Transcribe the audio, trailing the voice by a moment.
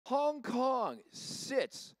Hong Kong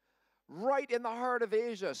sits right in the heart of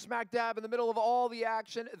Asia, smack dab in the middle of all the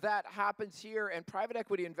action that happens here. And private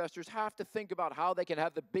equity investors have to think about how they can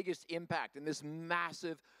have the biggest impact in this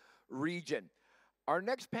massive region. Our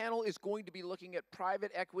next panel is going to be looking at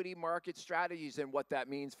private equity market strategies and what that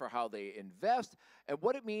means for how they invest and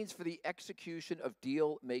what it means for the execution of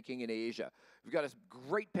deal making in Asia. We've got a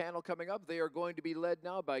great panel coming up. They are going to be led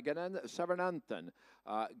now by Ganen Sarvananthan.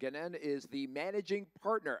 Ganen is the managing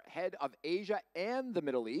partner, head of Asia and the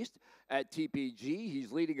Middle East at TPG.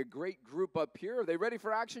 He's leading a great group up here. Are they ready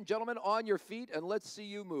for action? Gentlemen, on your feet, and let's see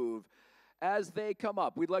you move. As they come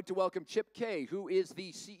up, we'd like to welcome Kaye, who is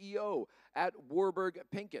the CEO at Warburg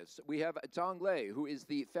Pincus. We have Zhang, who is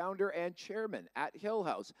the founder and chairman at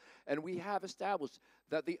Hillhouse. And we have established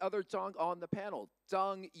that the other Zhang on the panel,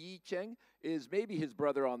 Zhang Yichen, is maybe his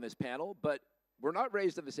brother on this panel, but we're not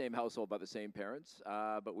raised in the same household by the same parents.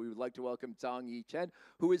 But we would like to welcome Zhang Yichen,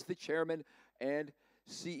 who is the chairman and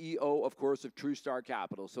CEO, of course, of Trustar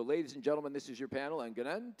Capital. So ladies and gentlemen, this is your panel, and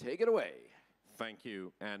Ganen, take it away. Thank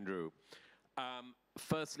you, Andrew.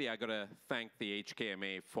 Firstly, I got to thank the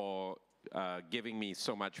HKMA for giving me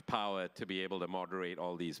so much power to be able to moderate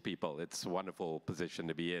all these people. It's a wonderful position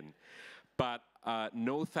to be in. But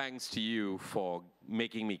no thanks to you for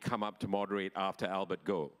making me come up to moderate after Albert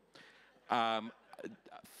go.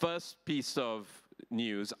 First piece of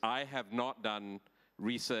news, I have not done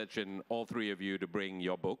research in all three of you to bring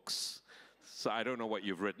your books, so I don't know what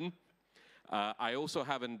you've written. I also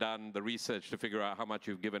haven't done the research to figure out how much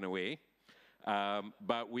you've given away.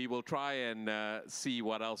 But we will try and see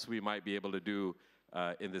what else we might be able to do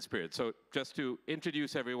in this period. So just to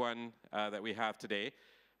introduce everyone that we have today,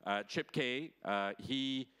 Kaye,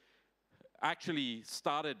 he actually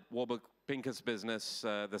started Warburg Pincus business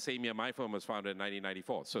the same year my firm was founded in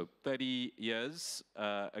 1994. So 30 years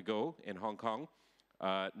ago in Hong Kong,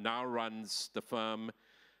 now runs the firm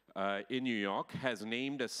in New York, has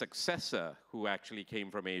named a successor who actually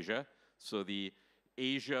came from Asia. So the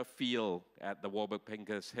Asia feel at the Warburg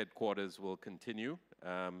Pincus headquarters will continue.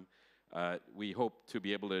 We hope to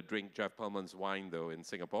be able to drink Jeff Pearlman's wine, though, in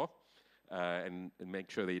Singapore, and make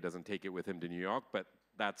sure that he doesn't take it with him to New York. But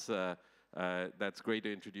that's great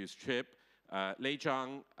to introduce Chip. Lei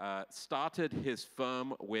Zhang started his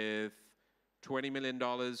firm with $20 million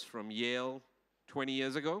from Yale 20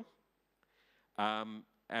 years ago.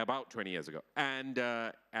 About 20 years ago, and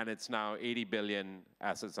it's now 80 billion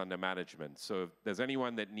assets under management. So if there's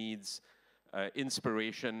anyone that needs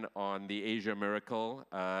inspiration on the Asia miracle,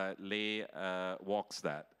 Lei walks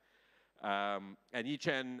that. And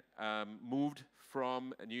Yichen moved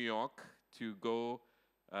from New York to go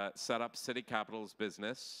set up City Capital's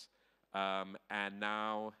business, and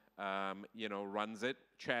now runs it,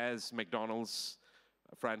 chairs McDonald's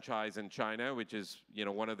franchise in China, which is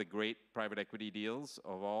one of the great private equity deals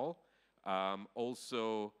of all.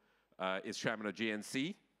 Also is chairman of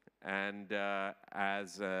GNC and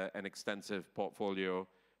has an extensive portfolio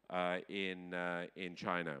in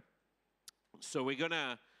China. So we're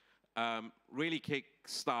gonna really kick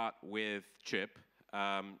start with Chip.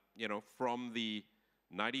 From the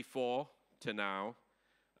 '94 to now,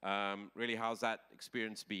 really how's that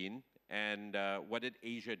experience been, and what did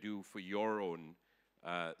Asia do for your own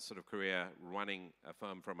sort of career running a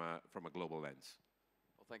firm from a global lens?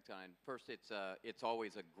 Well, thanks, Ganen. First, it's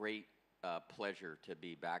always a great pleasure to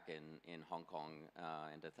be back in Hong Kong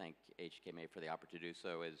and to thank HKMA for the opportunity to do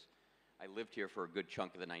so. As I lived here for a good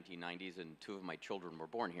chunk of the 1990s, and 2 of my children were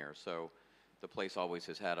born here, so the place always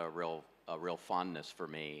has had a real fondness for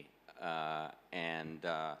me, and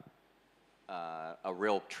a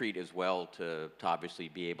real treat as well to obviously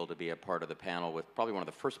be able to be a part of the panel with probably one of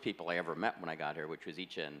the first people I ever met when I got here, which was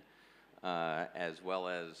Yichen, as well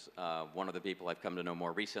as one of the people I've come to know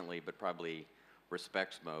more recently, but probably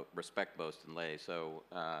respect most in Lei. So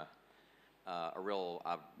I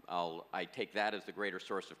take that as the greater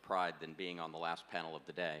source of pride than being on the last panel of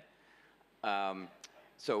the day.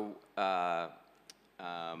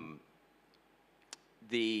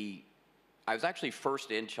 I was actually first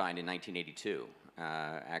in China in 1982,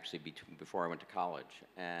 actually before I went to college.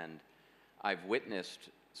 And I've witnessed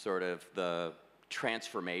sort of the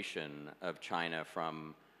transformation of China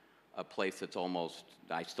from a place that's almost,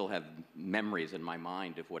 I still have memories in my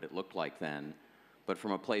mind of what it looked like then, but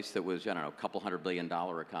from a place that was, I don't know, a couple $100 billion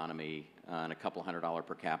economy and a couple $100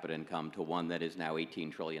 per capita income to one that is now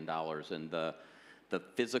 $18 trillion. And the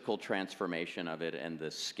physical transformation of it and the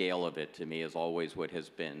scale of it, to me, is always what has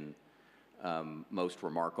been most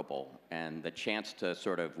remarkable. And the chance to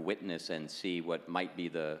sort of witness and see what might be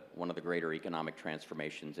one of the greater economic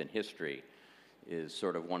transformations in history is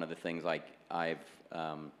sort of one of the things I've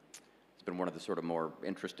It's been one of the sort of more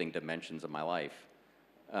interesting dimensions of my life.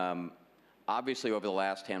 Obviously, over the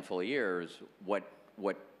last handful of years, what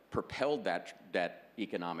propelled that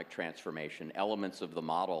economic transformation, elements of the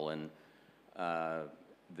model and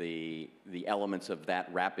the elements of that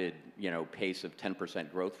rapid, pace of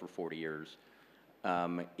 10% growth for 40 years,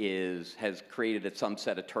 has created some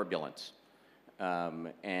set of turbulence.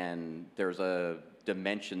 And there's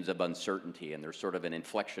dimensions of uncertainty, and there's sort of an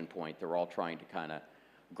inflection point. They're all trying to kind of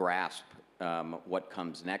grasp what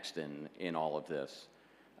comes next in all of this.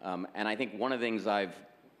 And I think one of the things I've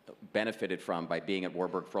benefited from by being at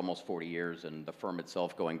Warburg for almost 40 years, and the firm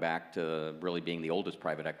itself going back to really being the oldest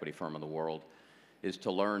private equity firm in the world, is to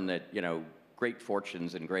learn that great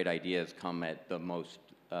fortunes and great ideas come at the most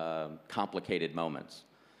complicated moments.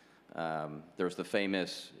 There's the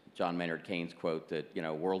famous John Maynard Keynes quote that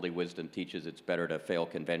worldly wisdom teaches it's better to fail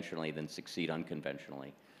conventionally than succeed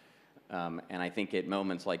unconventionally. And I think at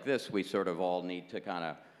moments like this, we sort of all need to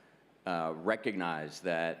kind of recognize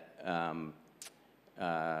that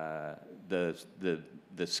the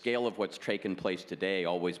scale of what's taken place today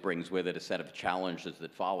always brings with it a set of challenges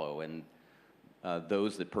that follow, and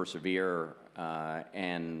those that persevere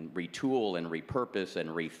and retool and repurpose and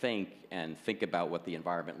rethink and think about what the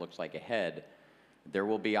environment looks like ahead, there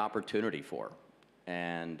will be opportunity for.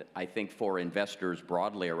 And I think for investors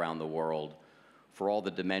broadly around the world, for all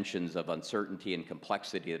the dimensions of uncertainty and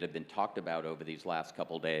complexity that have been talked about over these last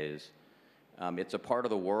couple days, it's a part of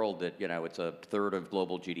the world that, it's a third of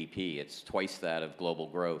global GDP. It's twice that of global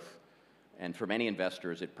growth. And for many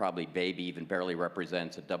investors, it probably maybe even barely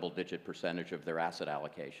represents a double-digit percentage of their asset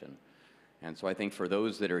allocation. And so I think for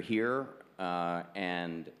those that are here,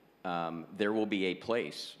 there will be a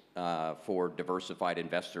place for diversified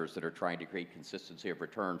investors that are trying to create consistency of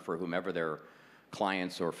return for whomever their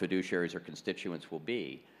clients or fiduciaries or constituents will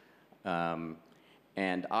be.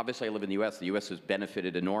 And obviously, I live in the U.S. The U.S. has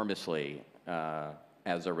benefited enormously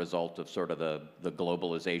as a result of sort of the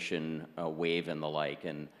globalization wave and the like.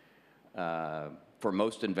 And for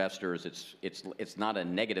most investors, it's not a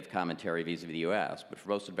negative commentary vis-a-vis the U.S., but for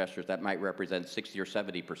most investors, that might represent 60 or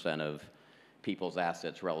 70% of people's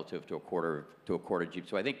assets relative to a quarter GDP.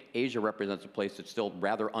 So I think Asia represents a place that's still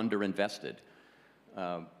rather underinvested,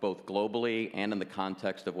 both globally and in the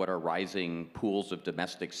context of what are rising pools of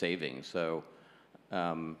domestic savings. So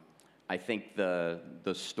I think the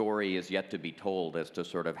story is yet to be told as to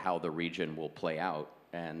sort of how the region will play out.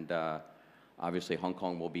 And obviously, Hong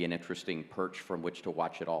Kong will be an interesting perch from which to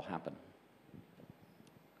watch it all happen.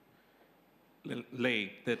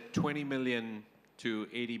 Lei, the 20 million to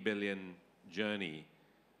 80 billion journey,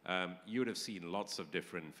 you would have seen lots of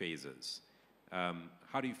different phases.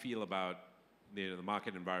 How do you feel about the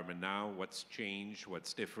market environment now? What's changed?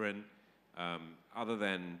 What's different? Other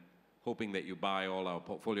than hoping that you buy all our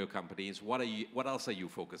portfolio companies, what else are you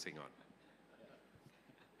focusing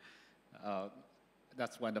on?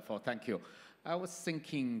 That's wonderful. Thank you. I was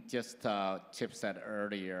thinking, just Chip said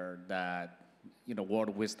earlier that world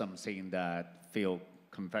wisdom saying that fail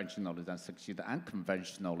conventionally than succeed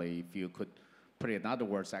unconventionally. If you could put it in other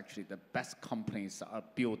words, actually, the best companies are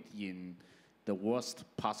built in the worst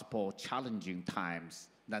possible challenging times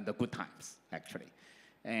than the good times, actually.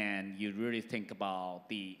 And you really think about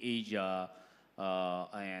the Asia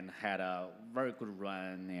and had a very good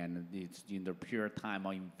run, and it's in the period of time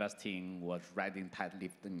of investing was riding tight,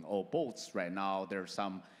 lifting all boats. Right now, there's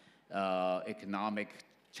some economic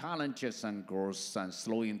challenges and growth and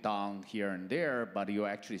slowing down here and there, but you're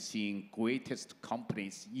actually seeing greatest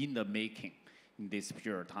companies in the making in this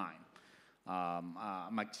period of time.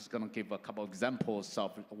 I'm just going to give a couple examples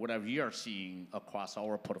of whatever we are seeing across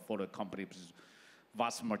our portfolio companies.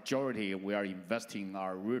 Vast majority we are investing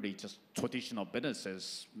are really just traditional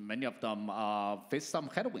businesses. Many of them face some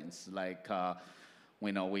headwinds, like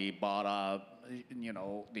we bought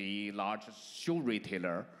the largest shoe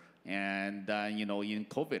retailer, and in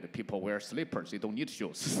COVID, people wear slippers. They don't need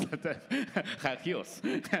shoes, high heels.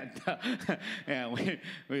 And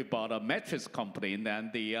we bought a mattress company, and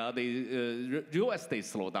then the real estate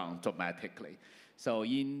slowed down dramatically. So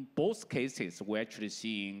in both cases, we're actually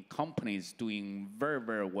seeing companies doing very,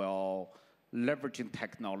 very well, leveraging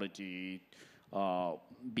technology,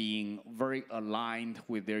 being very aligned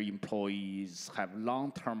with their employees, have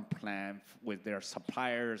long-term plans with their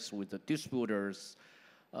suppliers, with the distributors.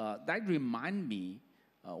 That remind me,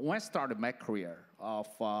 when I started my career of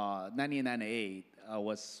 1998,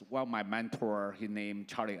 was one of my mentor, he named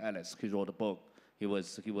Charlie Ellis. He wrote a book. He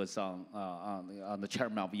was on the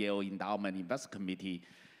chairman of Yale Endowment Investment Committee.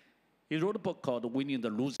 He wrote a book called Winning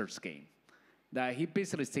the Loser's Game. that he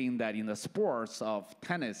basically saying that in the sports of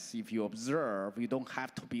tennis, if you observe, you don't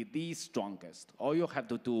have to be the strongest. All you have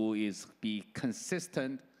to do is be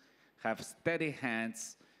consistent, have steady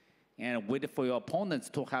hands, and wait for your opponents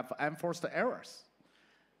to have enforced errors.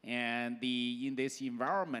 And in this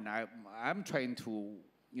environment, I'm trying to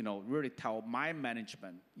really tell my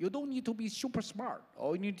management, you don't need to be super smart.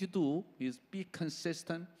 All you need to do is be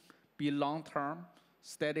consistent, be long-term,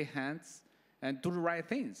 steady hands, and do the right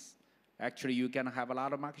things. Actually, you can have a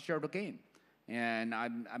lot of market share to gain. And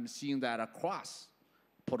I'm seeing that across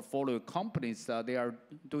portfolio companies, they are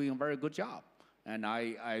doing a very good job. And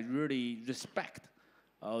I really respect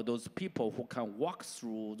those people who can walk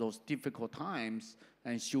through those difficult times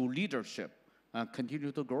and show leadership and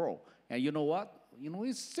continue to grow. And you know what?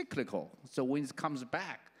 It's cyclical. So when it comes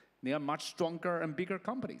back, they are much stronger and bigger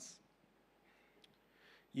companies.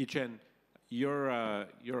 Yichen, you're a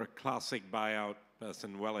classic buyout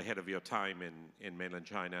person, well ahead of your time in mainland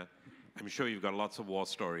China. I'm sure you've got lots of war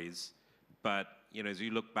stories, but as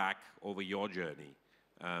you look back over your journey,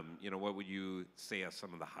 what would you say are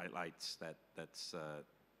some of the highlights that's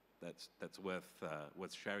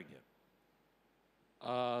worth sharing here?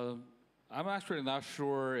 I'm actually not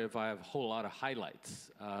sure if I have a whole lot of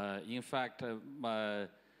highlights. In fact,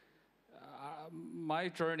 my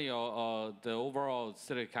journey, the overall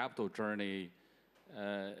CITIC Capital journey,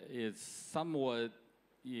 is somewhat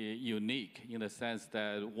unique in the sense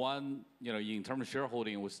that one, in terms of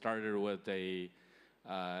shareholding, we started with a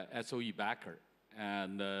SOE backer,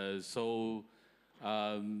 and so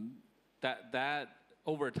that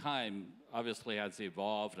over time obviously has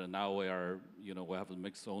evolved, and now we are, we have a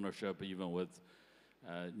mixed ownership even with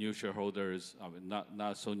new shareholders. I mean,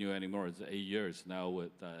 not so new anymore. It's 8 years now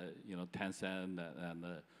with Tencent and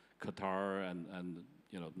Qatar, and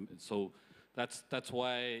so that's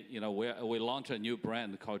why we launched a new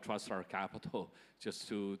brand called Trustar Capital just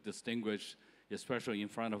to distinguish, especially in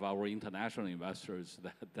front of our international investors,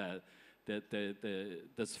 that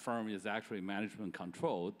this firm is actually management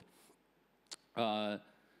controlled.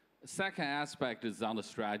 Second aspect is on the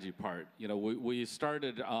strategy part. We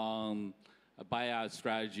started on a buyout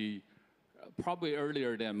strategy probably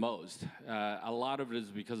earlier than most. A lot of it is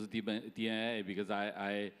because of DNA, because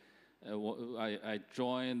I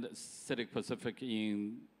joined CITIC Pacific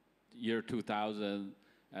in year 2000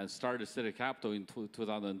 and started CITIC Capital in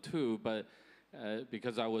 2002, but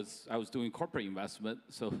because I was doing corporate investment,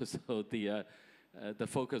 so the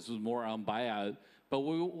focus was more on buyout. But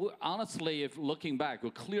we honestly, if looking back,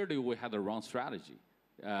 clearly we had the wrong strategy.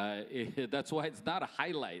 That's why it's not a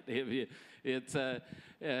highlight. It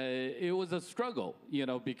was a struggle,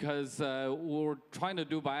 because we were trying to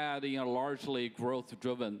do buyout in a largely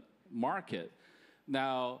growth-driven market.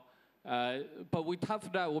 Now, but we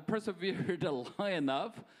toughed out, we persevered long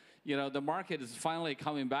enough. The market is finally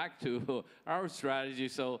coming back to our strategy.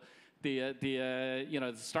 So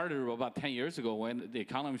it started about 10 years ago when the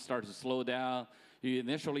economy started to slow down. You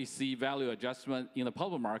initially see value adjustment in the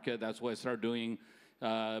public market. That's why I started doing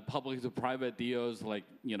public to private deals like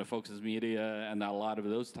Focus Media and a lot of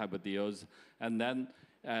those type of deals, and then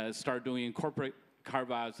start doing corporate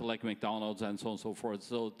carve-outs like McDonald's and so on and so forth.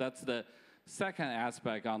 So that's the second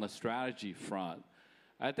aspect on the strategy front.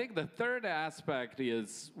 I think the third aspect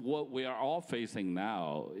is what we are all facing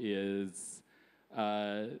now is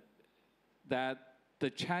that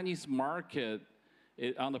the Chinese market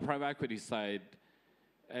on the private equity side,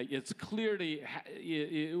 it's clearly,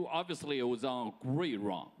 obviously it was on a great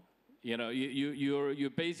run. You're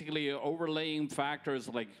basically overlaying factors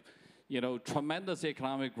like, tremendous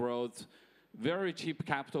economic growth, very cheap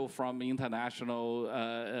capital from international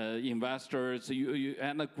investors,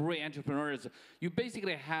 and the great entrepreneurs. You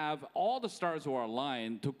basically have all the stars who are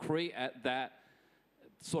aligned to create that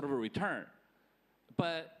sort of a return.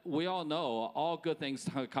 But we all know all good things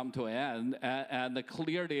come to an end, and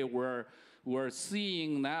clearly we're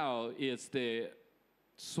seeing now is the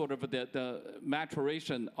sort of the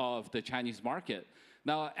maturation of the Chinese market.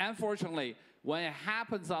 Now, unfortunately, when it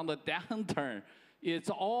happens on the downturn, it's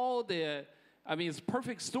it's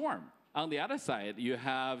perfect storm. On the other side, you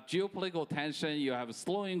have geopolitical tension, you have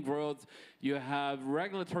slowing growth, you have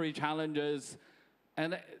regulatory challenges,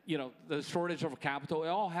 and the shortage of capital. It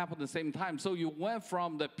all happened at the same time. So you went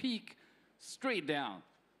from the peak straight down.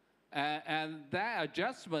 And that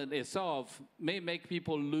adjustment itself may make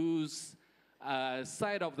people lose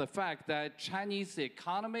sight of the fact that Chinese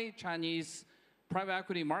economy, Chinese private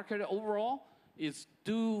equity market overall is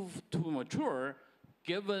due to mature,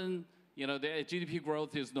 given the GDP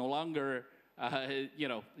growth is no longer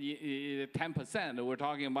 10%. We're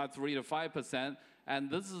talking about 3 to 5%, and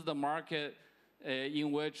this is the market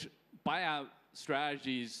in which buyout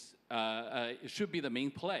strategies should be the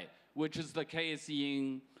main play, which is the case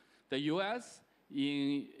in the U.S.,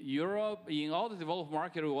 in Europe, in all the developed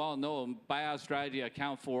markets. We all know buyout strategy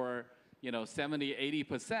account for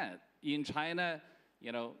 70–80%. In China,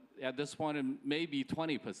 at this point, maybe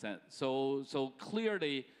 20%. So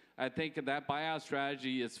clearly, I think that buyout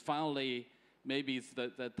strategy is finally, maybe it's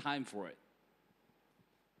the time for it.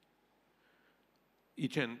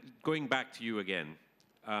 Yichen, going back to you again,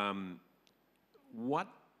 what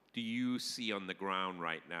do you see on the ground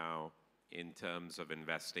right now in terms of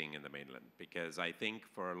investing in the mainland? Because I think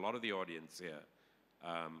for a lot of the audience here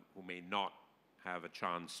who may not have a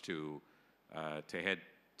chance to head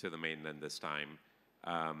to the mainland this time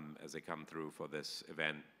as they come through for this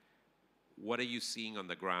event, what are you seeing on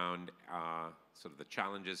the ground, sort of the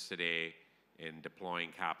challenges today in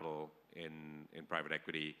deploying capital in private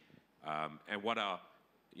equity, and what are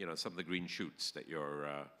some of the green shoots that you're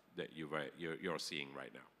seeing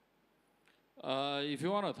right now? If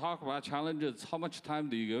you want to talk about challenges, how much time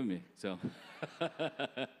do you give me? So,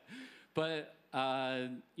 but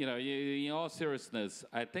in all seriousness,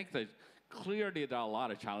 I think that clearly there are a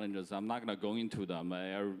lot of challenges. I'm not going to go into them.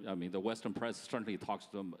 I mean, the Western press certainly talks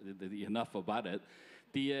to them enough about it.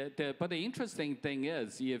 But the interesting thing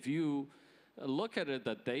is, if you look at it,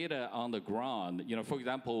 the data on the ground, for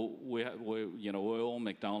example, we own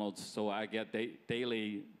McDonald's, so I get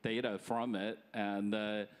daily data from it,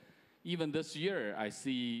 and even this year I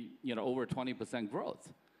see over 20%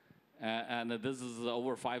 growth, and this is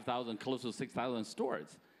over 5,000, close to 6,000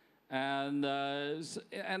 stores, and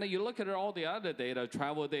you look at all the other data,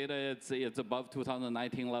 travel data, it's above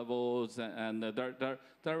 2019 levels, and there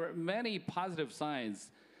are many positive signs.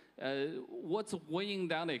 What's weighing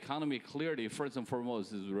down the economy clearly, first and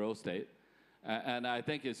foremost, is real estate. And I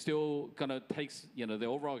think it's still going to take, the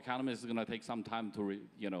overall economy is going to take some time to,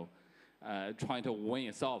 trying to wean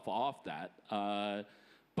itself off that.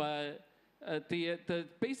 But the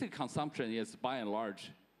basic consumption is by and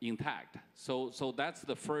large intact. So that's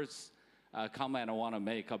the first comment I want to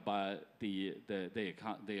make about the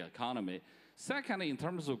economy. Secondly, in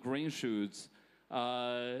terms of green shoots,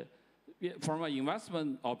 from an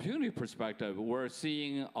investment opportunity perspective, we're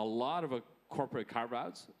seeing a lot of corporate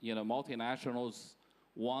carve-outs, multinationals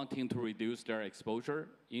wanting to reduce their exposure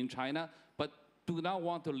in China, but do not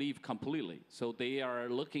want to leave completely. So they are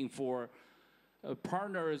looking for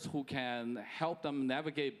partners who can help them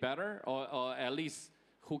navigate better, or at least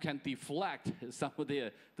who can deflect some of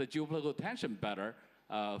the geopolitical tension better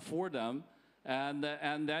for them. And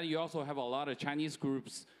then you also have a lot of Chinese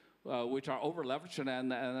groups which are over-leveraged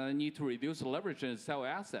and need to reduce the leverage and sell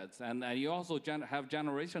assets. And you also have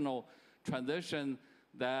generational transition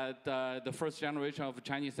that the first generation of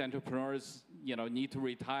Chinese entrepreneurs, need to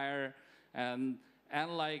retire. And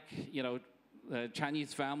like,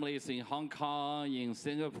 Chinese families in Hong Kong, in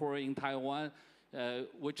Singapore, in Taiwan,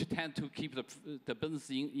 which tend to keep the business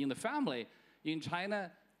in the family. In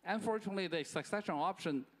China, unfortunately, the succession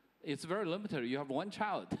option is very limited. You have one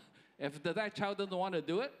child. If that child doesn't want to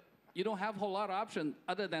do it, you don't have a whole lot of options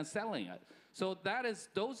other than selling it. So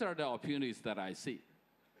those are the opportunities that I see.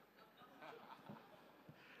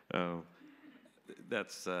 Oh,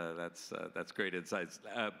 that's great insights.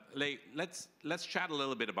 Lei, let's chat a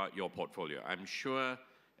little bit about your portfolio. I'm sure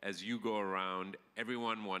as you go around,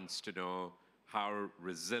 everyone wants to know how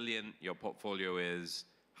resilient your portfolio is.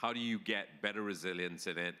 How do you get better resilience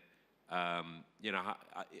in it? Are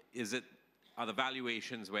the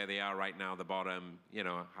valuations where they are right now, the bottom?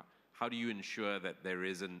 How do you ensure that there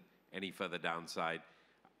isn't any further downside?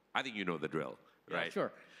 I think you know the drill, right? Yeah,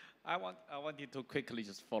 sure. I wanted to quickly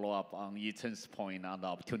just follow up on Yichen's point on the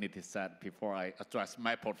opportunity set before I address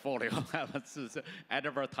my portfolio. I was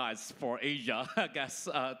advertised for Asia, I guess.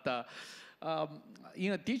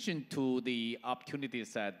 In addition to the opportunity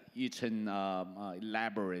set Yichen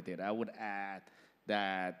elaborated, I would add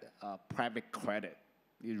that private credit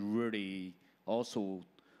is really also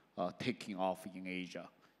taking off in Asia.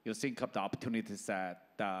 You think of the opportunities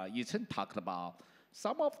that Yichen talked about.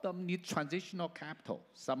 Some of them need transitional capital.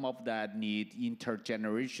 Some of that need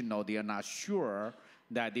intergenerational. They are not sure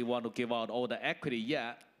that they want to give out all the equity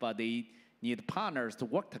yet, but they need partners to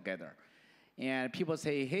work together. And people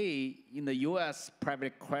say, hey, in the US,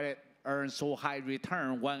 private credit earns so high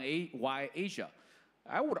return, why Asia?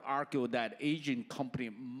 I would argue that Asian company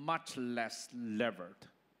much less levered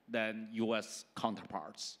than US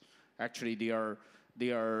counterparts. Actually, they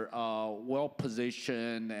are well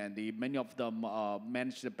positioned, and many of them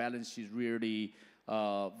manage the balance sheet really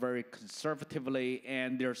very conservatively,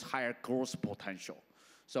 and there's higher growth potential.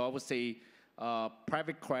 So I would say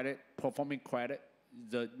private credit, performing credit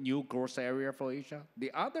the new growth area for Asia.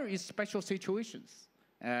 The other is special situations.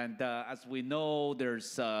 And as we know,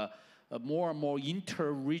 there's more and more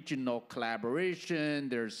inter-regional collaboration.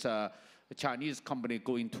 There's a Chinese company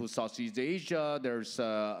going to Southeast Asia. There's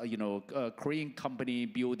a Korean company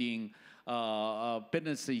building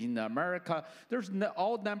business in America. There's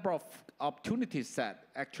all number of opportunities that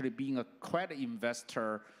actually being a credit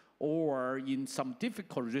investor or in some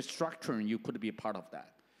difficult restructuring, you could be a part of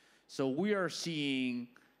that. So we are seeing,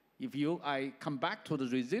 I come back to the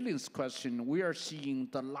resilience question, we are seeing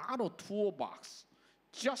the lot of toolbox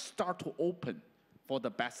just start to open for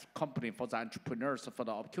the best company, for the entrepreneurs, for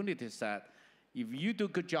the opportunity set. If you do a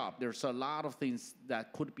good job, there's a lot of things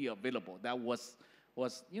that could be available. That was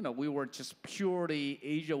we were just purely,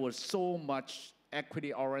 Asia was so much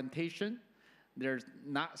equity orientation. There's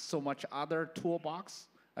not so much other toolbox.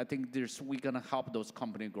 I think we're gonna help those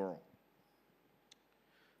companies grow.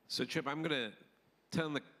 So Chip, I'm gonna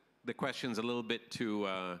turn the questions a little bit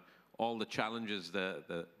to all the challenges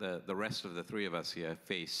the rest of the three of us here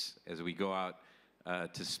face as we go out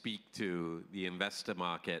to speak to the investor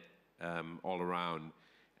market all around.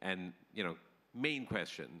 And main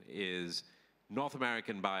question is, North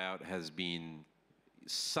American buyout has been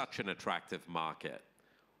such an attractive market.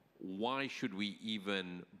 Why should we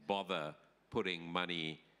even bother putting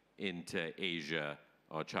money into Asia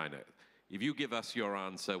or China? If you give us your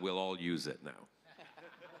answer, we'll all use it now.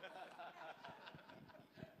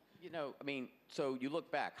 So you look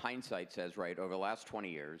back, hindsight says, right, over the last 20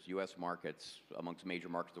 years, U.S. markets, amongst major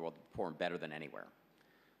markets of the world, perform better than anywhere.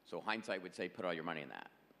 So hindsight would say, put all your money in that.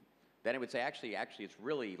 Then it would say, actually, it's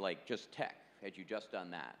really like just tech. Had you just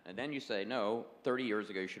done that? And then you say, no, 30 years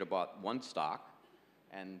ago, you should have bought one stock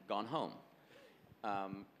and gone home.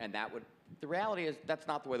 And the reality is, that's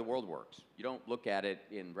not the way the world works. You don't look at it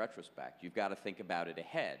in retrospect. You've got to think about it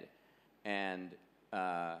ahead. And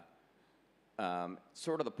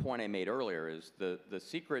sort of the point I made earlier is the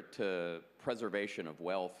secret to preservation of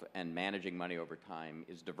wealth and managing money over time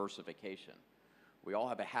is diversification. We all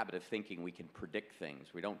have a habit of thinking we can predict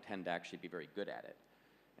things. We don't tend to actually be very good at it.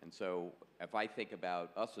 And so if I think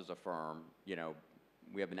about us as a firm,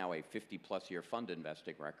 we have now a 50-plus year fund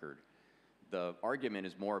investing record. The argument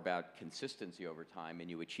is more about consistency over time, and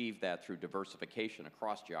you achieve that through diversification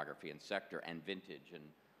across geography and sector and vintage and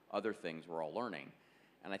other things we're all learning.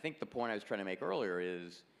 And I think the point I was trying to make earlier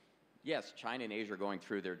is, yes, China and Asia are going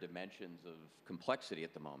through their dimensions of complexity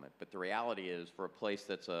at the moment, but the reality is for a place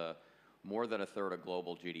that's more than a third of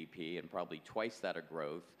global GDP and probably twice that of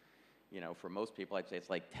growth, for most people, I'd say it's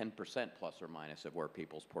like 10% plus or minus of where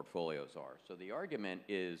people's portfolios are. So the argument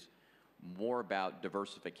is more about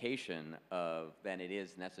diversification than it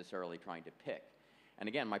is necessarily trying to pick. And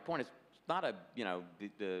again, my point is not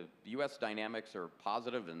the U.S. dynamics are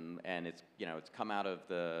positive, and it's come out of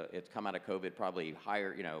COVID probably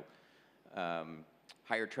higher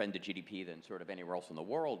higher trend to GDP than sort of anywhere else in the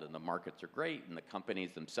world, and the markets are great, and the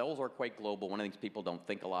companies themselves are quite global. One of the things people don't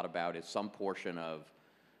think a lot about is some portion of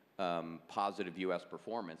positive U.S.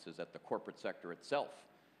 performance is that the corporate sector itself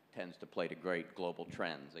tends to play to great global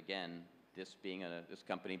trends. Again, this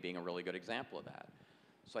company being a really good example of that.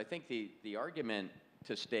 So I think the argument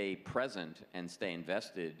to stay present and stay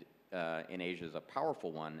invested in Asia is a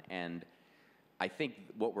powerful one. And I think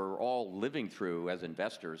what we're all living through as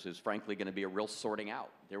investors is frankly going to be a real sorting out.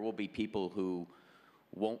 There will be people who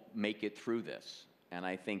won't make it through this. And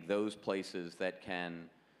I think those places that can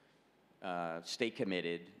stay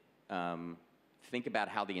committed, think about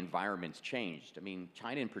how the environment's changed. I mean,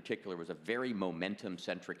 China in particular was a very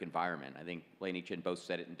momentum-centric environment. I think Lane and Yichen both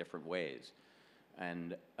said it in different ways.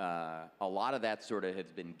 And a lot of that sort of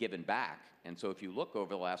has been given back. And so if you look over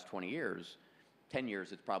the last 20 years, 10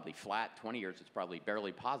 years it's probably flat, 20 years it's probably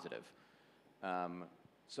barely positive. I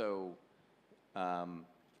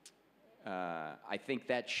think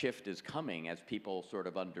that shift is coming as people sort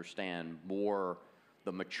of understand more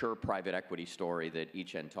the mature private equity story that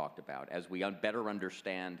Yichen talked about, as we better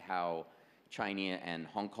understand how China and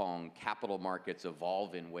Hong Kong capital markets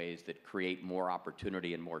evolve in ways that create more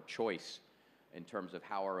opportunity and more choice in terms of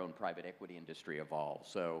how our own private equity industry evolves.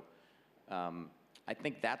 So I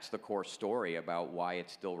think that's the core story about why it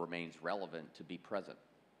still remains relevant to be present.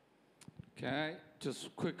 Can I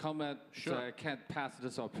just quick comment? Sure. So I can't pass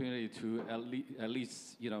this opportunity to at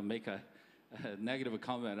least make a negative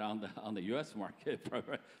comment on the U.S. market,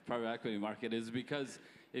 private equity market, is because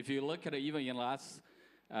if you look at it, even in the last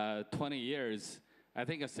 20 years, I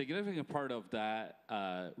think a significant part of that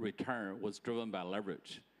return was driven by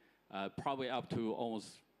leverage, probably up to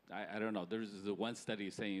almost, I don't know, there's one study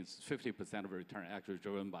saying it's 50% of a return actually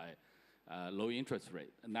driven by low interest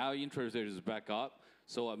rate. And now interest rate is back up,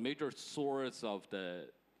 so a major source of the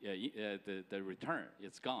return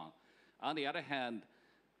is gone. On the other hand,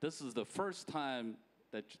 this is the first time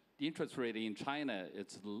that the interest rate in China,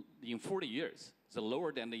 it's in 40 years, it's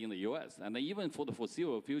lower than in the US. And even for the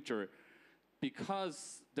foreseeable future,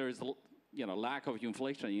 because there's lack of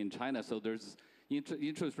inflation in China, so there's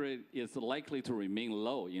interest rate is likely to remain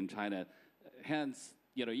low in China. Hence,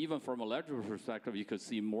 even from a leverage perspective, you could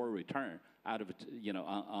see more return out of it,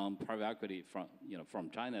 on private equity from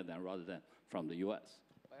China rather than from the U.S.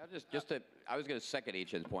 I was going to second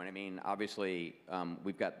Yichen's point. I mean, obviously,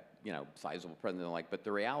 we've got sizable presence and but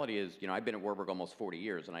the reality is, I've been at Warburg almost 40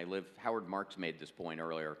 years, and Howard Marks made this point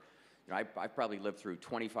earlier. I've probably lived through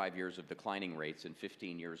 25 years of declining rates and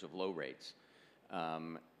 15 years of low rates,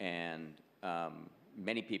 and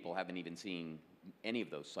many people haven't even seen any of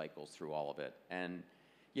those cycles through all of it. And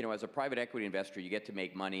as a private equity investor, you get to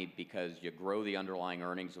make money because you grow the underlying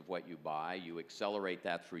earnings of what you buy, you accelerate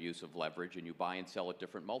that through use of leverage, and you buy and sell at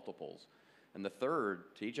different multiples. And the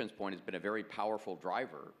third, to Yichen's point, has been a very powerful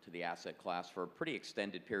driver to the asset class for a pretty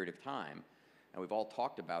extended period of time. And we've all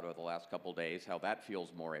talked about over the last couple of days how that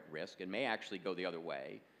feels more at risk and may actually go the other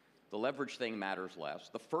way. The leverage thing matters less.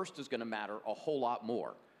 The first is going to matter a whole lot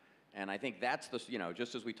more. And I think that's the,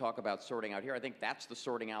 just as we talk about sorting out here, I think that's the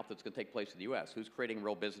sorting out that's going to take place in the U.S. Who's creating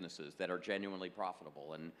real businesses that are genuinely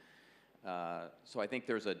profitable? And so I think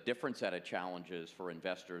there's a different set of challenges for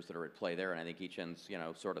investors that are at play there. And I think Yichen's,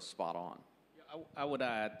 sort of spot on. I would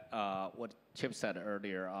add what Chip said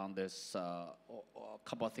earlier on this, a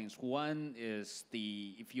couple of things. One is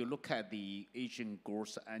if you look at the Asian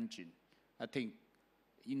growth engine, I think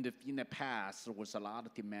in the past, there was a lot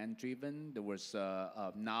of demand driven. There was,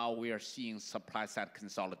 now we are seeing supply side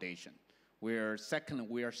consolidation. Second,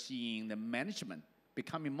 we are seeing the management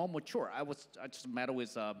becoming more mature. I just met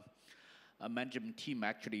with a management team,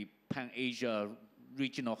 actually, Pan-Asia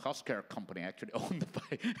regional healthcare company, actually owned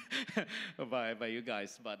by you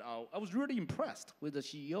guys. But I was really impressed with the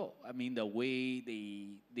CEO. I mean, the way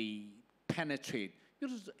they penetrate,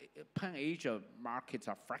 because Pan-Asia markets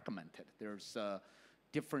are fragmented. There's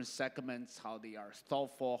different segments, how they are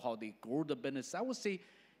thoughtful, how they grow the business. I would say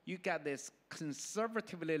you got this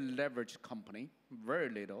conservatively leveraged company, very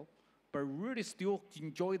little, but really still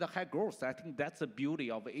enjoy the high growth. I think that's the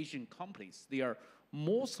beauty of Asian companies. They are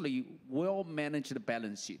mostly well-managed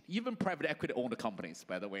balance sheet, even private equity-owned companies,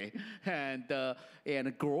 by the way,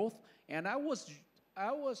 and growth. And I was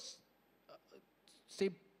say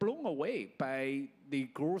blown away by the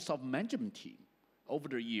growth of management team over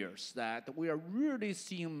the years, that we are really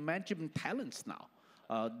seeing management talents now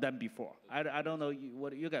than before. I don't know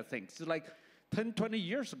what you guys think. It's like 10, 20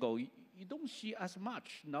 years ago, you don't see as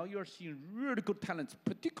much. Now you're seeing really good talents.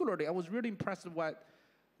 Particularly, I was really impressed with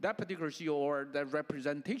that particular CEO or the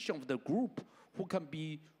representation of the group who can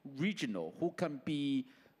be regional, who can be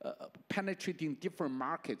penetrating different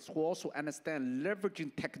markets, who also understand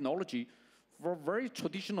leveraging technology for very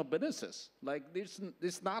traditional businesses. Like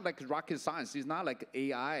it's not like rocket science. It's not like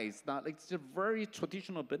AI. It's a very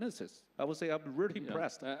traditional businesses. I would say I'm really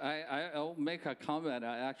impressed. I'll make a comment.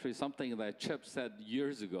 Actually, something that Chip said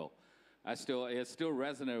years ago. It still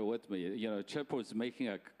resonated with me. Chip was making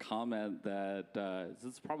a comment that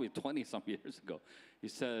this is probably 20-some years ago. He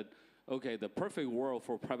said, okay, the perfect world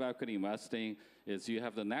for private equity investing is you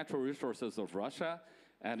have the natural resources of Russia,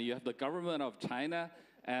 and you have the government of China,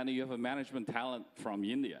 and you have a management talent from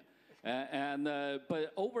India.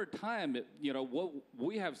 But over time, what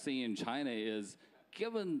we have seen in China is,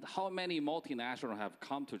 given how many multinationals have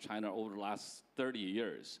come to China over the last 30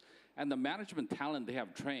 years, and the management talent they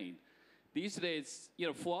have trained, these days,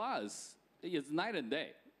 for us, it's night and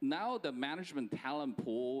day. Now the management talent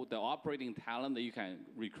pool, the operating talent that you can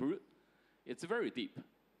recruit, it's very deep.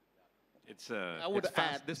 This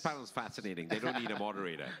panel is fascinating. They don't need a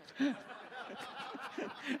moderator.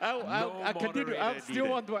 I continue. I still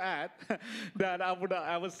want to add that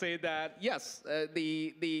I would say that yes,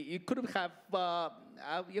 you could have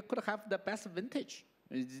the best vintage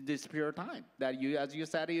in this period of time. That as you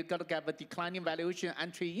said, you got to get a declining valuation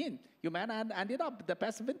entry in. You might have ended up the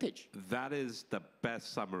best vintage. That is the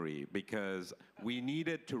best summary, because we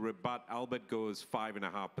needed to rebut Albert Go's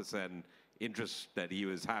 5.5% interest that he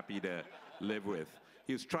was happy to live with.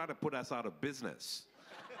 He was trying to put us out of business.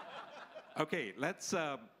 Okay, let's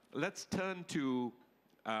turn to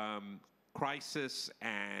crisis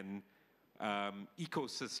and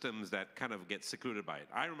ecosystems that kind of get secluded by it.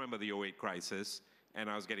 I remember the 2008 crisis, and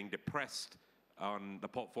I was getting depressed on the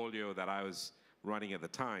portfolio that I was running at the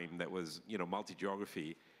time that was,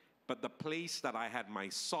 multi-geography. But the place that I had my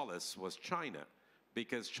solace was China,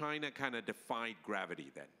 because China kind of defied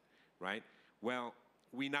gravity then, right? Well,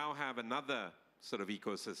 we now have another sort of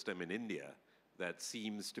ecosystem in India that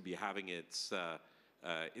seems to be having its,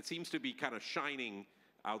 it seems to be kind of shining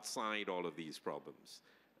outside all of these problems.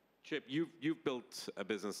 Chip, you've built a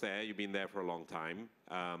business there. You've been there for a long time.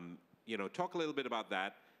 You know, talk a little bit about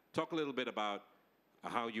that. Talk a little bit about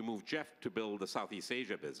how you moved Jeff to build the Southeast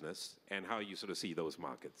Asia business and how you sort of see those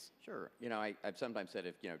markets. Sure. You know, I've sometimes said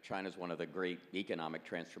if, you know, China's one of the great economic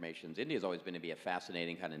transformations, India's always been to be a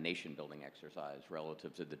fascinating kind of nation-building exercise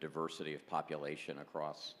relative to the diversity of population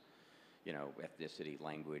across, you know, ethnicity,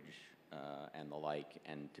 language, and the like,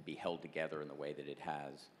 and to be held together in the way that it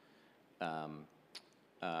has.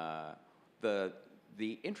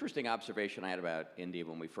 The interesting observation I had about India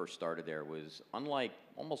when we first started there was, unlike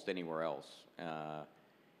almost anywhere else,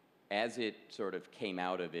 as it sort of came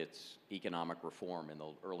out of its economic reform in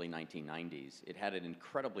the early 1990s, it had an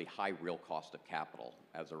incredibly high real cost of capital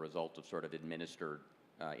as a result of sort of administered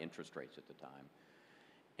interest rates at the time.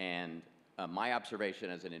 And my observation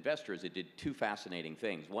as an investor is it did two fascinating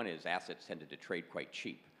things. One is assets tended to trade quite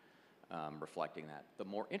cheap, reflecting that. The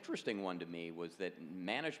more interesting one to me was that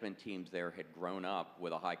management teams there had grown up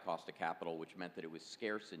with a high cost of capital, which meant that it was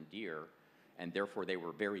scarce and dear, and therefore they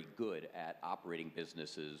were very good at operating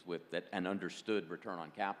businesses with that and understood return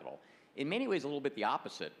on capital. In many ways, a little bit the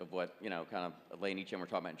opposite of what, you know, kind of Lei and Yichen were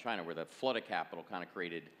talking about in China, where the flood of capital kind of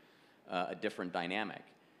created a different dynamic.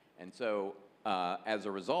 And so as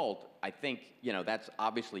a result, I think, you know, that's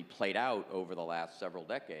obviously played out over the last several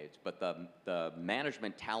decades, but the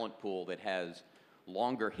management talent pool that has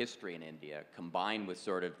longer history in India, combined with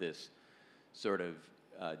sort of this sort of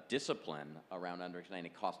discipline around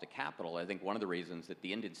understanding cost of capital, I think one of the reasons that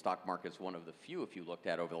the Indian stock market is one of the few, if you looked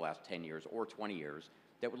at over the last 10 years or 20 years,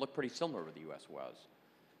 that would look pretty similar to what the US was.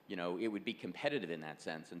 You know, it would be competitive in that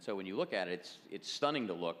sense. And so when you look at it, it's stunning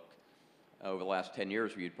to look over the last 10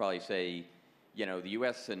 years where you'd probably say, you know, the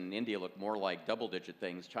US and India look more like double-digit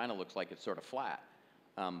things. China looks like it's sort of flat.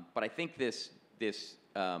 But I think this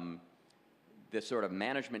sort of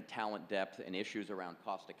management talent depth and issues around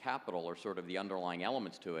cost of capital are sort of the underlying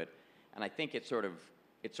elements to it. And I think it sort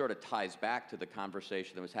of ties back to the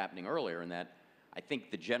conversation that was happening earlier, in that I think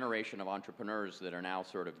the generation of entrepreneurs that are now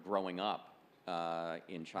sort of growing up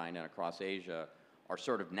in China and across Asia are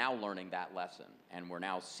sort of now learning that lesson. And we're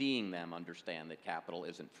now seeing them understand that capital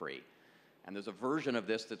isn't free. And there's a version of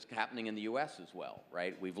this that's happening in the US as well,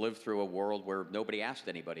 right? We've lived through a world where nobody asked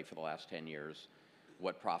anybody for the last 10 years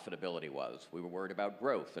what profitability was. We were worried about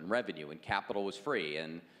growth and revenue, and capital was free.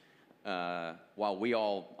 And while we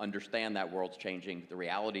all understand that world's changing, the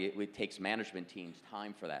reality, it takes management teams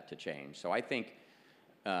time for that to change. So I think,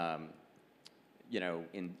 you know,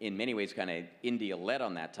 in many ways, kind of India led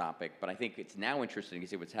on that topic, but I think it's now interesting to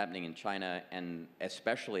see what's happening in China and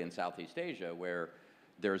especially in Southeast Asia, where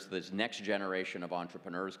there's this next generation of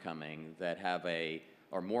entrepreneurs coming that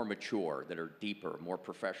are more mature, that are deeper, more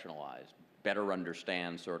professionalized, better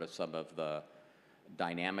understand sort of some of the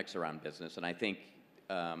dynamics around business. And I think,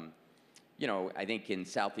 you know, I think in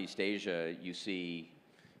Southeast Asia, you see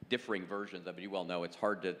differing versions of it. You well know it's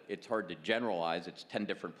hard to generalize. It's 10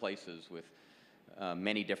 different places with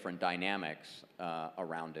many different dynamics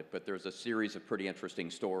around it. But there's a series of pretty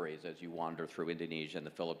interesting stories as you wander through Indonesia and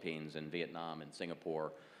the Philippines and Vietnam and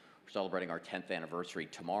Singapore. We're celebrating our 10th anniversary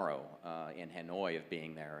tomorrow in Hanoi of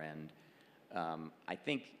being there. And I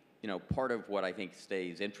think, you know, part of what I think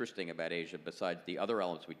stays interesting about Asia, besides the other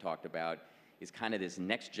elements we talked about, is kind of this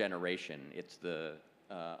next generation. It's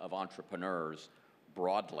of entrepreneurs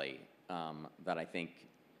broadly that I think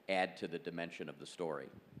add to the dimension of the story.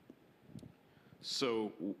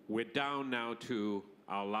 So we're down now to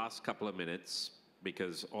our last couple of minutes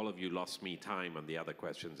because all of you lost me time on the other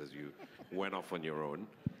questions as you went off on your own.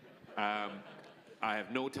 I have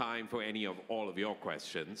no time for any of all of your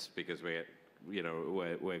questions because we're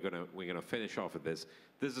gonna finish off with this.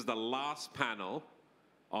 This is the last panel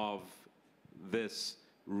of this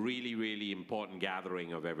really, really important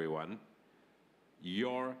gathering of everyone.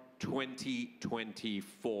 Your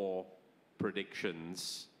 2024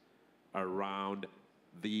 predictions around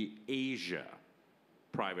the Asia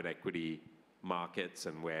private equity markets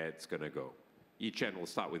and where it's going to go. Yichen, we'll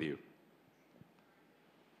start with you.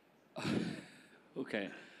 Okay.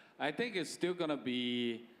 I think it's still going to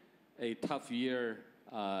be a tough year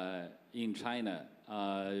in China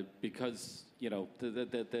because, you know,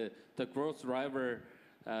 the growth driver,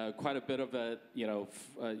 quite a bit of it, you know,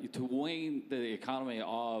 to win the economy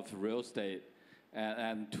of real estate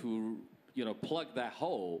and to, you know, plug that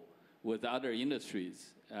hole with other industries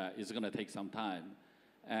is going to take some time.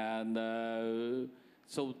 And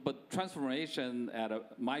but transformation at a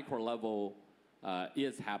micro level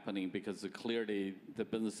is happening because clearly the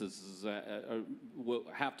businesses will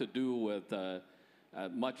have to do with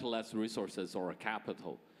much less resources or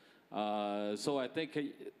capital. So I think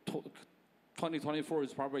 2024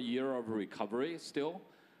 is probably a year of recovery still.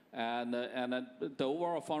 And the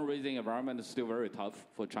overall fundraising environment is still very tough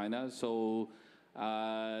for China. So,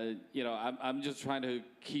 I'm just trying to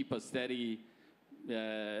keep a steady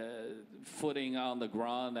footing on the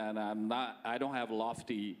ground, and I don't have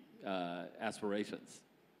lofty aspirations.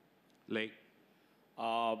 Lei?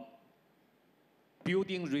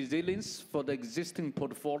 Building resilience for the existing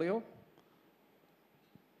portfolio,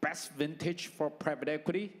 best vintage for private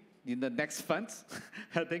equity in the next funds,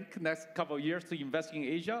 I think, next couple of years to invest in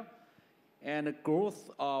Asia, and the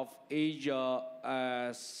growth of Asia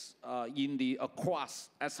as across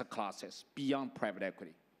asset classes beyond private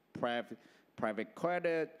equity, private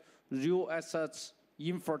credit, real assets,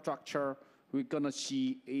 infrastructure. We're gonna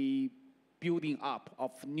see a building up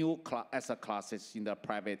of new asset classes in the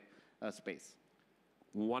private space.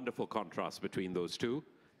 Wonderful contrast between those two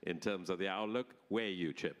in terms of the outlook. Where are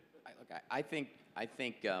you, Chip? I think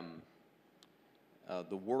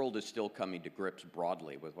the world is still coming to grips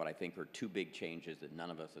broadly with what I think are two big changes that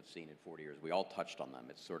none of us have seen in 40 years. We all touched on them.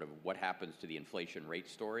 It's sort of what happens to the inflation rate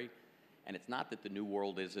story. And it's not that the new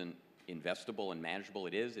world isn't investable and manageable.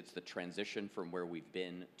 It is. It's the transition from where we've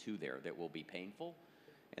been to there that will be painful.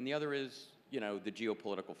 And the other is, the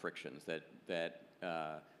geopolitical frictions that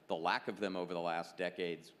the lack of them over the last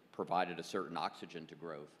decades provided a certain oxygen to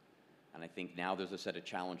growth. And I think now there's a set of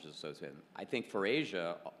challenges associated. I think for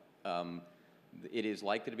Asia, it is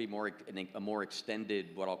likely to be a more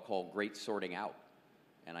extended, what I'll call great sorting out.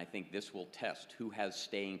 And I think this will test who has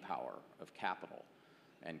staying power of capital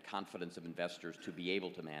and confidence of investors to be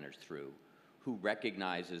able to manage through, who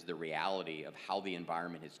recognizes the reality of how the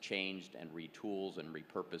environment has changed and retools and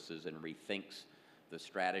repurposes and rethinks the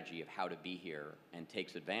strategy of how to be here and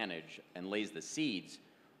takes advantage and lays the seeds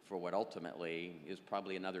for what ultimately is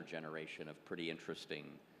probably another generation of pretty interesting,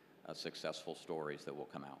 successful stories that will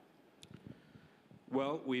come out.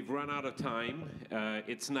 Well, we've run out of time.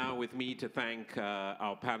 It's now with me to thank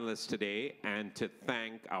our panelists today and to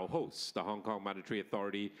thank our hosts, the Hong Kong Monetary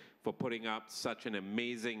Authority, for putting up such an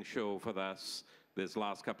amazing show for us this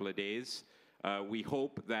last couple of days. We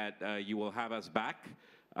hope that you will have us back.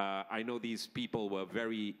 I know these people were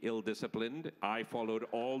very ill-disciplined. I followed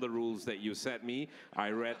all the rules that you set me.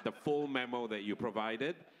 I read the full memo that you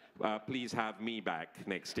provided. Please have me back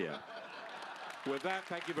next year. With that,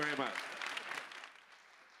 thank you very much.